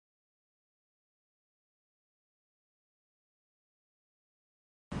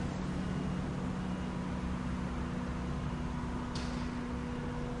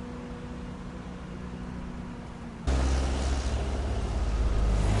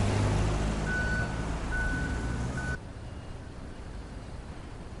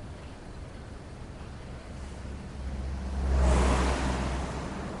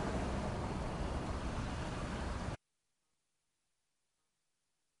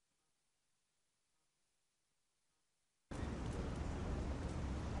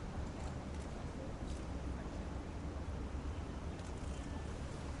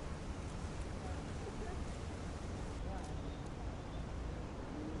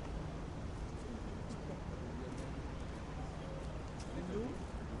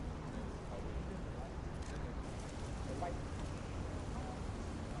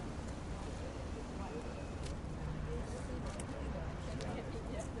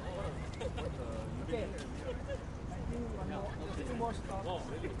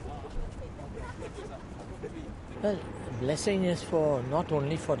Well, blessing is for not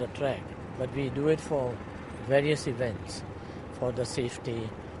only for the track, but we do it for various events, for the safety,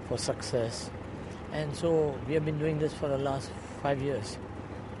 for success. And so we have been doing this for the last 5 years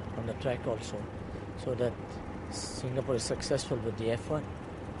on the track also, so that Singapore is successful with the effort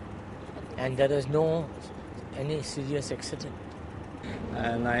and there is no any serious accident.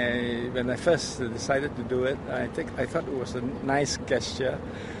 And when I first decided to do it, I thought it was a nice gesture.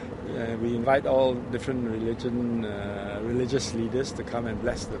 We invite all different religious leaders to come and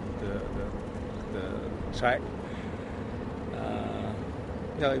bless the track.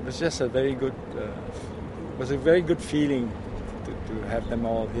 It was just a very good feeling to have them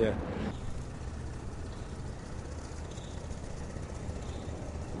all here.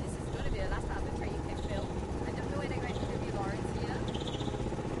 This is going to be the last part of the track you can film. I don't know whether going to be Lawrence here.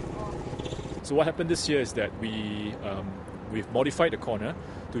 So what happened this year is that we've modified the corner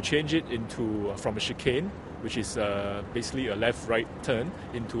to change it into from a chicane, which is basically a left-right turn,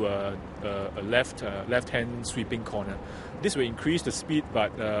 into a left-hand sweeping corner. This will increase the speed,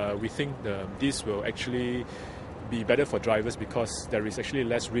 but we think this will actually be better for drivers because there is actually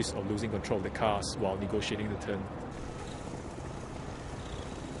less risk of losing control of the cars while negotiating the turn.